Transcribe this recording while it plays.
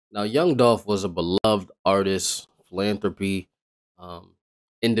Now, Young Dolph was a beloved artist, philanthropy, um,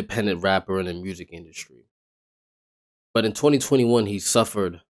 independent rapper in the music industry. But in 2021, he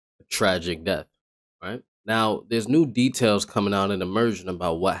suffered a tragic death. Right now, there's new details coming out and emerging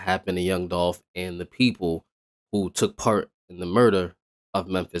about what happened to Young Dolph and the people who took part in the murder of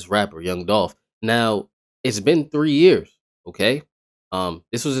Memphis rapper Young Dolph. Now, it's been 3 years. Okay,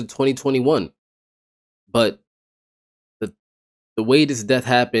 this was in 2021, but the the way this death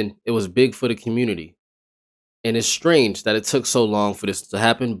happened, it was big for the community. And it's strange that it took so long for this to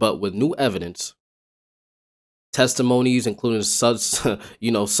happen, but with new evidence, testimonies, including suspects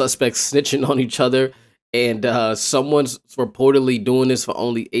snitching on each other, and someone's reportedly doing this for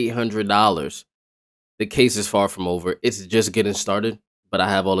only $800. The case is far from over. It's just getting started, but I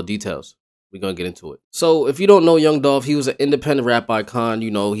have all the details. We're gonna get into it. So, if you don't know Young Dolph, he was an independent rap icon.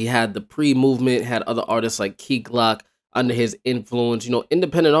 He had the pre-movement, had other artists like Key Glock under his influence.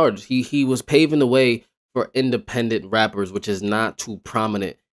 Independent artists. He was paving the way for independent rappers, which is not too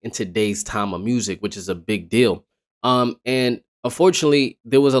prominent in today's time of music, which is a big deal. And unfortunately,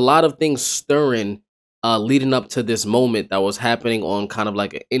 there was a lot of things stirring leading up to this moment that was happening on kind of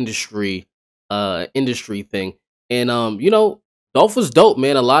like an industry thing. And Dolph was dope,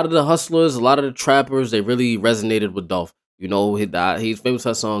 man. A lot of the hustlers, a lot of the trappers, they really resonated with Dolph. He's famous for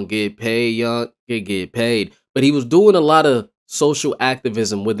that song "Get Paid, Young, Get Paid," but he was doing a lot of social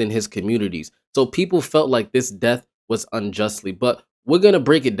activism within his communities. So people felt like this death was unjustly. But we're gonna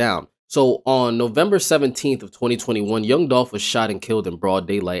break it down. So on November 17th of 2021, Young Dolph was shot and killed in broad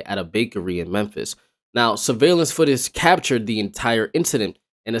daylight at a bakery in Memphis. Now, surveillance footage captured the entire incident,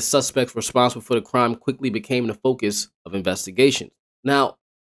 and the suspects responsible for the crime quickly became the focus of investigation. Now,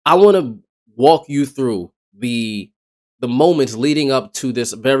 I want to walk you through the moments leading up to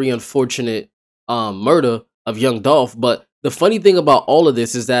this very unfortunate murder of Young Dolph. But the funny thing about all of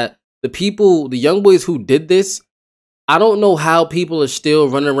this is that the young boys who did this, I don't know how people are still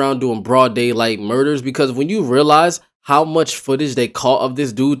running around doing broad daylight murders, because when you realize how much footage they caught of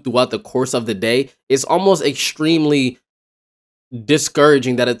this dude throughout the course of the day, it's almost extremely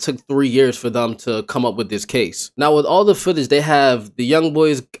discouraging that it took 3 years for them to come up with this case. Now, with all the footage, they have the young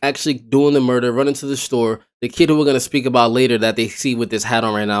boys actually doing the murder, running to the store. The kid who we're going to speak about later that they see with this hat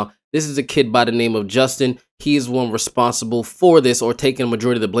on right now, this is a kid by the name of Justin. He is one responsible for this, or taking a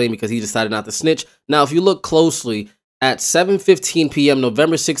majority of the blame, because he decided not to snitch. Now, if you look closely, at 7:15 p.m.,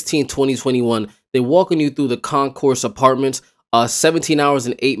 November 16, 2021, they're walking you through the Concourse Apartments 17 hours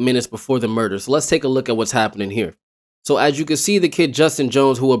and 8 minutes before the murder. So let's take a look at what's happening here. So as you can see, the kid Justin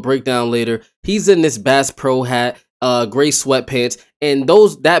Jones, who will break down later, he's in this Bass Pro hat, gray sweatpants, and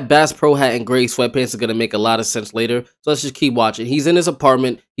that Bass Pro hat and gray sweatpants are going to make a lot of sense later. So let's just keep watching. He's in his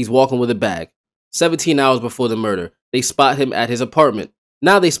apartment. He's walking with a bag. 17 hours before the murder, they spot him at his apartment.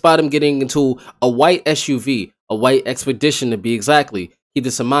 Now they spot him getting into a white SUV, a white Expedition to be exactly. Keep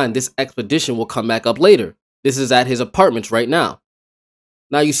this in mind, this Expedition will come back up later. This is at his apartments right now.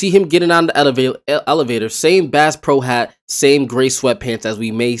 Now you see him getting on the elevator, same Bass Pro hat, same gray sweatpants as we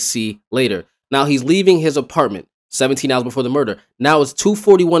may see later. Now he's leaving his apartment 17 hours before the murder. Now it's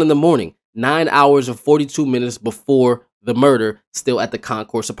 2:41 in the morning, 9 hours and 42 minutes before the murder, still at the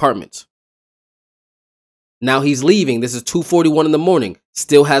Concourse Apartments. Now he's leaving. This is 2:41 in the morning,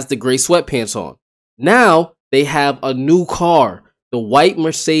 still has the gray sweatpants on. Now they have a new car, the white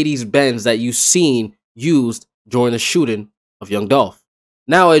Mercedes Benz that you've seen used during the shooting of Young Dolph.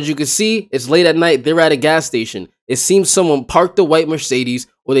 Now, as you can see, it's late at night. They're at a gas station. It seems someone parked the white Mercedes,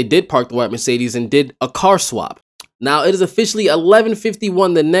 or they did park the white Mercedes and did a car swap. Now, it is officially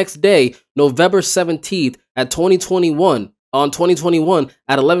 11:51 the next day, November 17th at 2021,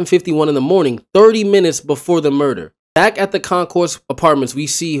 at 11:51 in the morning, 30 minutes before the murder. Back at the Concourse Apartments, we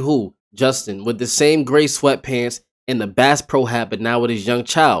see who? Justin, with the same gray sweatpants and the Bass Pro hat, but now with his young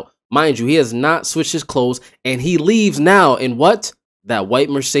child. Mind you, he has not switched his clothes, and he leaves now in what? That white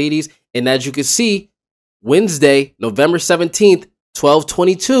Mercedes. And as you can see, Wednesday, November 17th,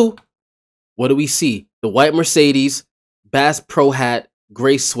 12:22, what do we see? The white Mercedes, Bass Pro hat,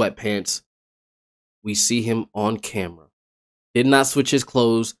 gray sweatpants. We see him on camera. Did not switch his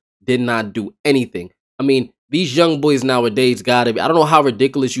clothes, did not do anything. I mean, these young boys nowadays gotta be, I don't know how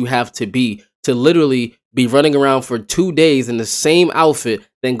ridiculous you have to be to literally be running around for 2 days in the same outfit,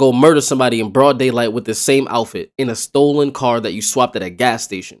 then go murder somebody in broad daylight with the same outfit in a stolen car that you swapped at a gas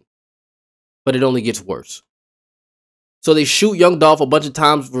station. But it only gets worse. So they shoot Young Dolph a bunch of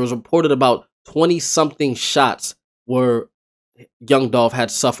times. It was reported about 20-something shots where Young Dolph had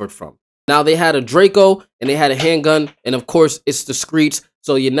suffered from. Now they had a Draco and they had a handgun, and of course it's discreet,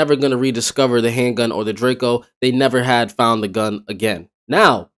 so you're never going to rediscover the handgun or the Draco. They never had found the gun again.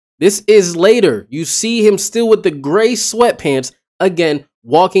 Now, This is later. You see him still with the gray sweatpants, again,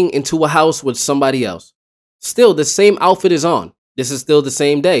 walking into a house with somebody else. Still, the same outfit is on. This is still the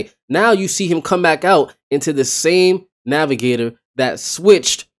same day. Now you see him come back out into the same Navigator that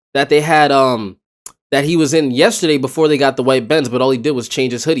switched, that they had, that he was in yesterday before they got the white Benz, but all he did was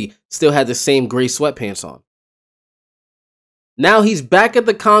change his hoodie. Still had the same gray sweatpants on. Now he's back at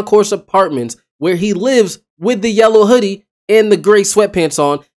the Concourse Apartments where he lives with the yellow hoodie and the gray sweatpants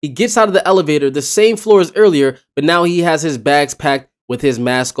on. He gets out of the elevator, the same floor as earlier, but now he has his bags packed with his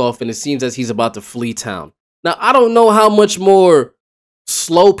mask off, and it seems as he's about to flee town. Now, I don't know how much more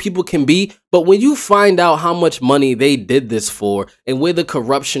slow people can be, but when you find out how much money they did this for and where the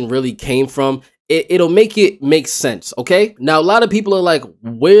corruption really came from, it'll make it make sense, okay? Now, a lot of people are like,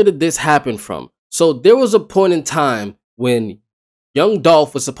 where did this happen from? So there was a point in time when young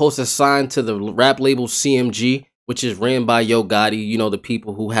Dolph was supposed to sign to the rap label CMG, which is ran by Yo Gotti, you know, the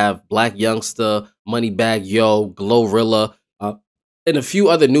people who have Black Youngster, Moneybagg Yo, Glorilla, and a few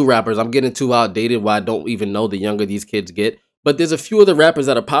other new rappers. I'm getting too outdated why I don't even know the younger these kids get. But there's a few other rappers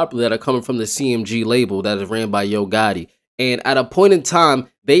that are popular that are coming from the CMG label that is ran by Yo Gotti. And at a point in time,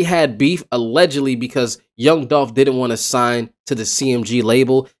 they had beef allegedly because young Dolph didn't want to sign to the CMG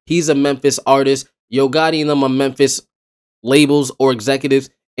label. He's a Memphis artist. Yo Gotti and them are Memphis labels or executives,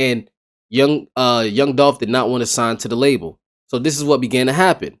 and young Dolph did not want to sign to the label. So this is what began to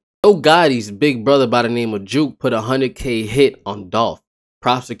happen. Yo Gotti's big brother by the name of Juke put a 100K hit on Dolph.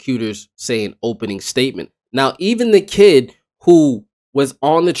 Prosecutors say an opening statement. Now, even the kid who was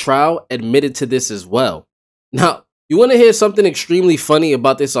on the trial admitted to this as well. Now, you want to hear something extremely funny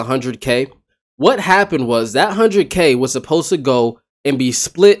about this 100K? What happened was that 100K was supposed to go and be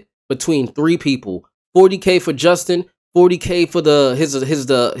split between 3 people. 40K for Justin, 40K for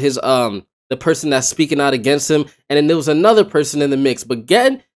the person that's speaking out against him, and then there was another person in the mix. But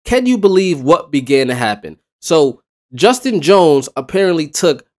again, can you believe what began to happen? So Justin Jones apparently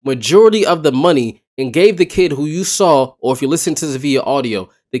took majority of the money and gave the kid who you saw, or if you listen to this via audio,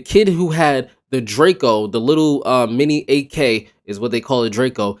 the kid who had the Draco, the little mini 8K is what they call a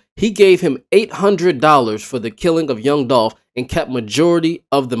Draco, he gave him $800 for the killing of young Dolph and kept majority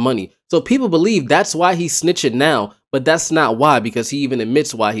of the money. So people believe that's why he's snitching now, but that's not why, because he even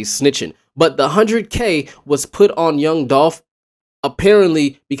admits why he's snitching. But the 100K was put on young Dolph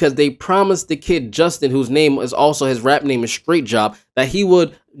apparently because they promised the kid Justin, whose name is also, his rap name is Straight Job, that he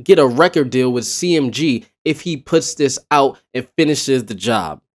would get a record deal with CMG if he puts this out and finishes the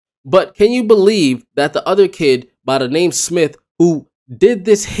job. But can you believe that the other kid by the name Smith, who did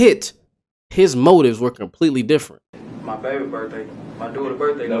this hit, his motives were completely different. My baby birthday, my daughter's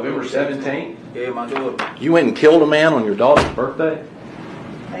birthday. November 17th? Yeah, my daughter. You went and killed a man on your daughter's birthday?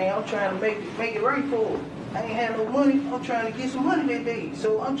 Hey, I'm trying to make it right for her. I ain't had no money. I'm trying to get some money that day.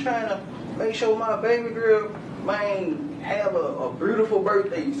 So I'm trying to make sure my baby girl, man, have a beautiful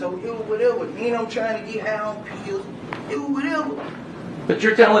birthday. So it was whatever. And I'm trying to get high on pills. It was whatever. But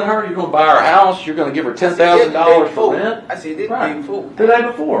you're telling her you're going to buy her house, you're going to give her $10,000 for rent? I said, this right. day before. The day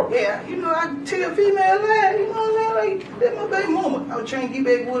before? Yeah, you know, I tell female lie, you know what I'm saying? Like, that's my baby mama. I was trying to get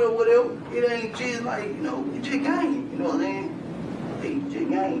back with her, whatever. It ain't just like, you know, it's just game. You know what I'm saying? It's just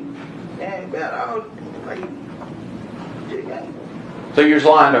game. It ain't about all, like, just game. So you're just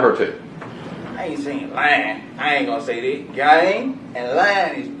lying to her too? I ain't saying lying. I ain't gonna say that. Game and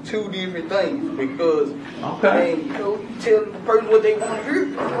lying is 2 different things because, okay. Man, you know, you tell the person what they want to hear.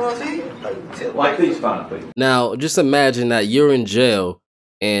 You know what I'm saying? Like these fine people. Now, just imagine that you're in jail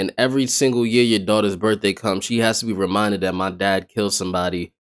and every single year your daughter's birthday comes, she has to be reminded that my dad killed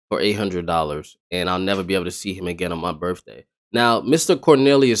somebody for $800 and I'll never be able to see him again on my birthday. Now, Mr.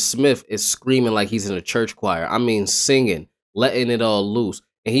 Cornelius Smith is screaming like he's in a church choir. I mean, singing, letting it all loose.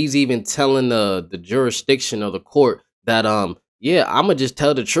 And he's even telling the jurisdiction of the court that, yeah, I'm going to just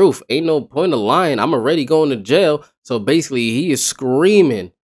tell the truth. Ain't no point of lying. I'm already going to jail. So basically, he is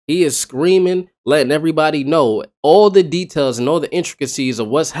screaming. He is screaming, letting everybody know all the details and all the intricacies of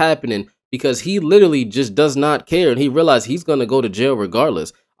what's happening because he literally just does not care. And he realized he's going to go to jail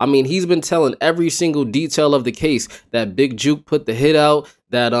regardless. I mean, he's been telling every single detail of the case that Big Juke put the hit out,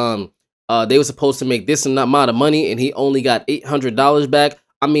 that they were supposed to make this amount of money and he only got $800 back.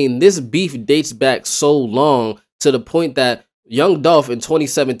 I mean, this beef dates back so long to the point that young Dolph in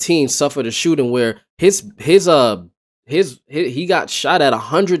 2017 suffered a shooting where he got shot at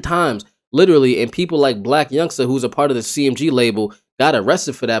 100 times, literally, and people like Black Youngster, who's a part of the CMG label, got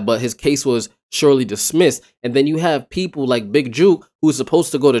arrested for that, but his case was surely dismissed. And then you have people like Big Juke, who's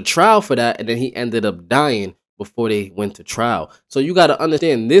supposed to go to trial for that, and then he ended up dying before they went to trial. So you got to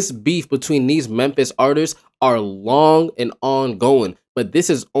understand, this beef between these Memphis artists are long and ongoing. But this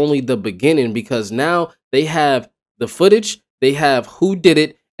is only the beginning because now they have the footage, they have who did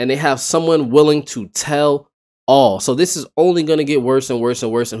it, and they have someone willing to tell all. So this is only going to get worse and worse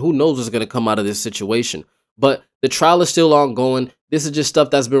and worse. And who knows what's going to come out of this situation. But the trial is still ongoing. This is just stuff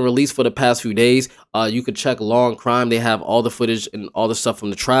that's been released for the past few days. You could check Law and Crime. They have all the footage and all the stuff from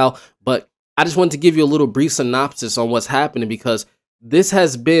the trial. But I just wanted to give you a little brief synopsis on what's happening because this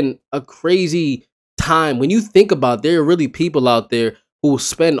has been a crazy time. When you think about it, there are really people out there who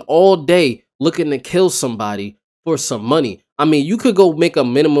spend all day looking to kill somebody for some money. I mean, you could go make a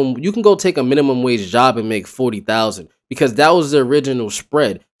minimum, you can go take a minimum wage job and make 40,000 because that was the original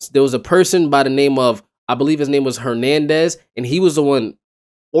spread. There was a person by the name of, I believe his name was Hernandez, and he was the one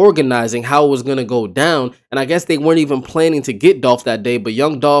organizing how it was going to go down. And I guess they weren't even planning to get Dolph that day, but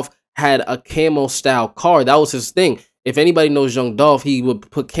young Dolph had a camo style car. That was his thing. If anybody knows young Dolph, he would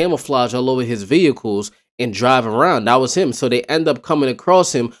put camouflage all over his vehicles and drive around. That was him. So they end up coming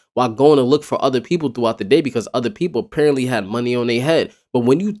across him while going to look for other people throughout the day because other people apparently had money on their head. But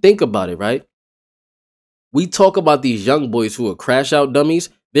when you think about it, right? We talk about these young boys who are crash out dummies.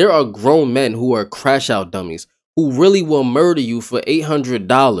 There are grown men who are crash out dummies who really will murder you for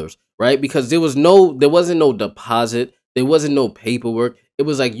 $800, right? Because there wasn't no deposit. There wasn't no paperwork. It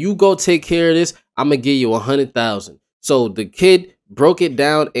was like, you go take care of this. I'm going to give you $100,000. So the kid broke it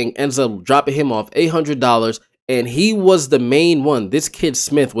down and ends up dropping him off $800. And he was the main one. This kid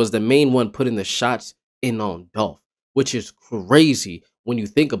Smith was the main one putting the shots in on Dolph, which is crazy when you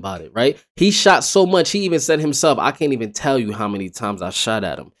think about it, right? He shot so much. He even said himself, I can't even tell you how many times I shot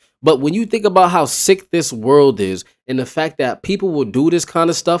at him. But when you think about how sick this world is and the fact that people will do this kind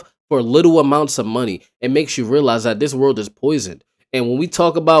of stuff for little amounts of money, it makes you realize that this world is poisoned. And when we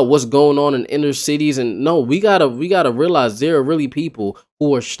talk about what's going on in inner cities, and no, we gotta realize there are really people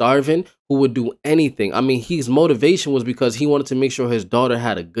who are starving, who would do anything. I mean, his motivation was because he wanted to make sure his daughter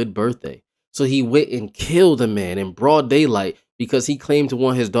had a good birthday. So he went and killed a man in broad daylight because he claimed to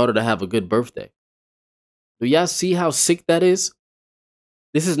want his daughter to have a good birthday. Do y'all see how sick that is?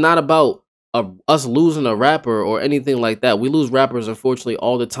 This is not about us losing a rapper or anything like that. We lose rappers, unfortunately,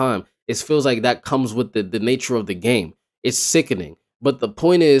 all the time. It feels like that comes with the nature of the game. It's sickening. But the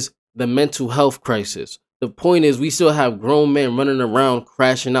point is the mental health crisis. The point is we still have grown men running around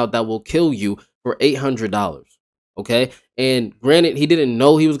crashing out that will kill you for $800. Okay? And granted, he didn't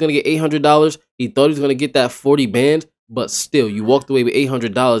know he was going to get $800. He thought he was going to get that 40 band. But still, you walked away with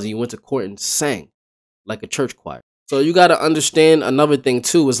 $800 and you went to court and sang like a church choir. So you got to understand another thing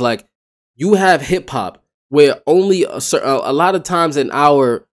too, is like you have hip hop where only a lot of times in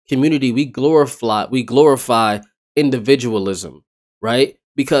our community, we glorify individualism, right?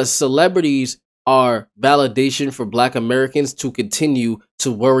 Because celebrities are validation for Black Americans to continue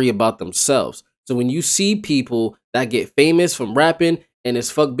to worry about themselves. So when you see people that get famous from rapping and as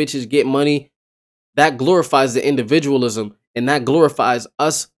fuck bitches get money, that glorifies the individualism and that glorifies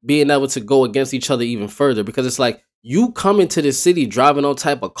us being able to go against each other even further, because it's like you come into the city driving all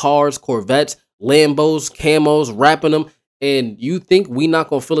type of cars, Corvettes, Lambos, camos, rapping them, and you think we not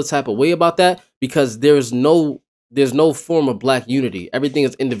gonna feel a type of way about that because there's no form of Black unity. Everything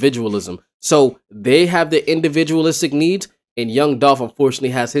is individualism. So they have the individualistic needs, and young Dolph unfortunately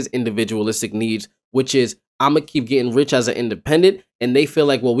has his individualistic needs, which is I'm gonna keep getting rich as an independent, and they feel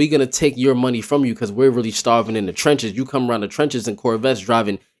like, well, we're gonna take your money from you because we're really starving in the trenches. You come around the trenches in Corvettes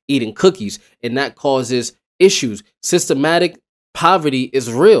driving, eating cookies, and that causes issues. Systematic poverty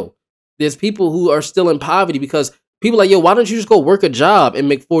is real. There's people who are still in poverty because people are like, yo, why don't you just go work a job and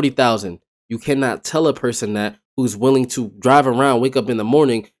make 40,000? You cannot tell a person that who's willing to drive around, wake up in the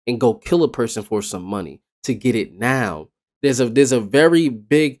morning, and go kill a person for some money to get it now. There's a very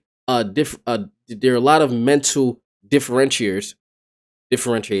big there are a lot of mental differentiators,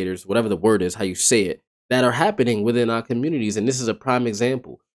 whatever the word is, how you say it, that are happening within our communities. And this is a prime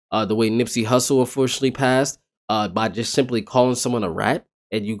example. The way Nipsey Hussle unfortunately passed by just simply calling someone a rat,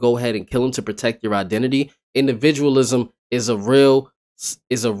 and you go ahead and kill him to protect your identity. Individualism is a real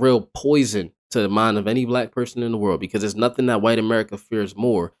poison to the mind of any Black person in the world, because there's nothing that white America fears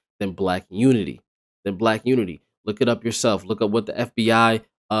more than Black unity. Look it up yourself. Look up what the FBI,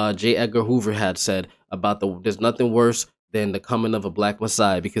 J. Edgar Hoover had said about there's nothing worse than the coming of a Black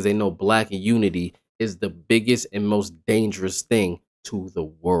Messiah, because they know Black unity is the biggest and most dangerous thing to the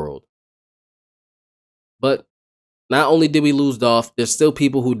world. But not only did we lose Dolph, there's still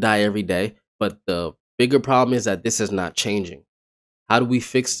people who die every day, but the bigger problem is that this is not changing. How do we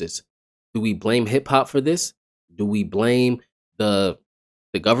fix this? Do we blame hip hop for this? Do we blame the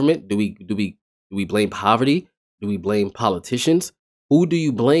government? Do we blame poverty? Do we blame politicians? Who do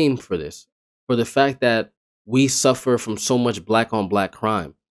you blame for this? For the fact that we suffer from so much black on black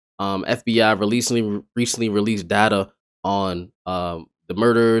crime. FBI recently released data on the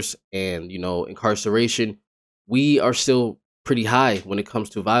murders and incarceration. We are still pretty high when it comes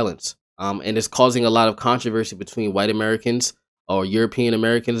to violence, and it's causing a lot of controversy between white Americans or European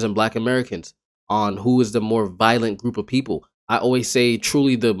Americans and Black Americans on who is the more violent group of people. I always say,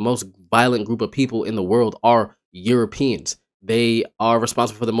 truly, the most violent group of people in the world are Europeans. They are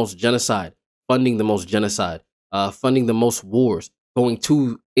responsible for the most genocide, funding the most genocide, funding the most wars, going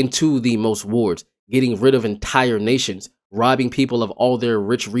into the most wars, getting rid of entire nations, robbing people of all their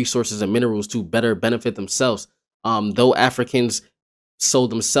rich resources and minerals to better benefit themselves. Though Africans sold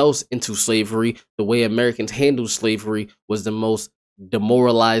themselves into slavery, the way Americans handled slavery was the most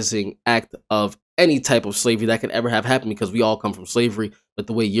demoralizing act of any type of slavery that could ever have happened, because we all come from slavery. But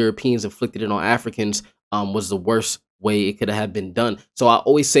the way Europeans inflicted it on Africans was the worst way it could have been done. So I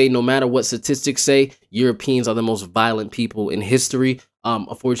always say, no matter what statistics say, Europeans are the most violent people in history.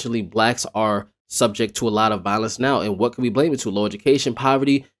 Unfortunately, blacks are subject to a lot of violence now. And what can we blame it to? Low education,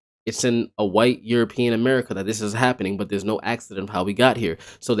 poverty. It's in a white European America that this is happening, but there's no accident of how we got here.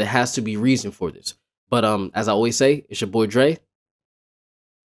 So there has to be reason for this. But as I always say, it's your boy Dre.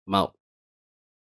 I'm out.